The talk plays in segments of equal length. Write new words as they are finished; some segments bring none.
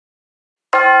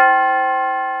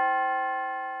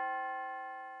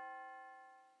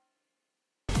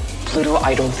Pluto,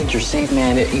 I don't think you're safe,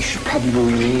 man. You should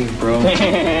probably leave, bro.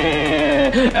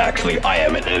 Actually, I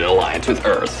am in an alliance with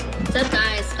Earth. What's up,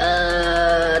 guys?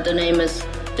 The name is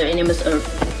Earth.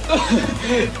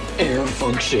 Air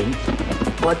function.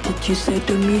 What did you say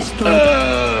to me, Storm?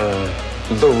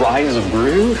 The rise of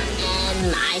Gru?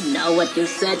 I know what you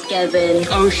said, Kevin.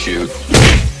 Oh, shoot.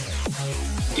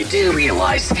 You do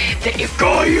realize that if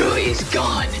Gaia is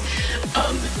gone,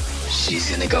 she's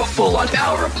gonna go full on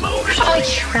power-up mode. Oh,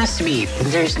 trust me,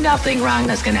 there's nothing wrong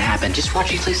that's gonna happen. Just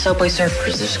watch you play Subway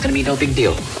Surfers. There's gonna be no big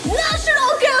deal.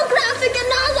 National Geographic and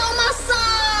Nas on my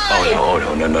side!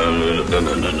 Oh,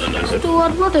 no.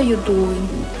 Stuart, what are you doing?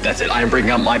 That's it, I'm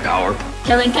bringing up my power.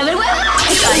 Kevin, wait!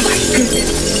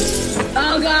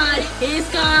 Oh god, he's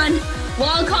gone.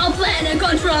 One call planet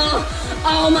control.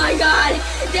 Oh my god,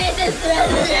 this is...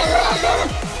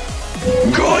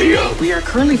 Gaia! We are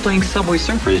currently playing Subway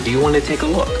Surfers. Do you want to take a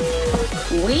look?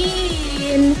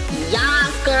 Queen! Yeah!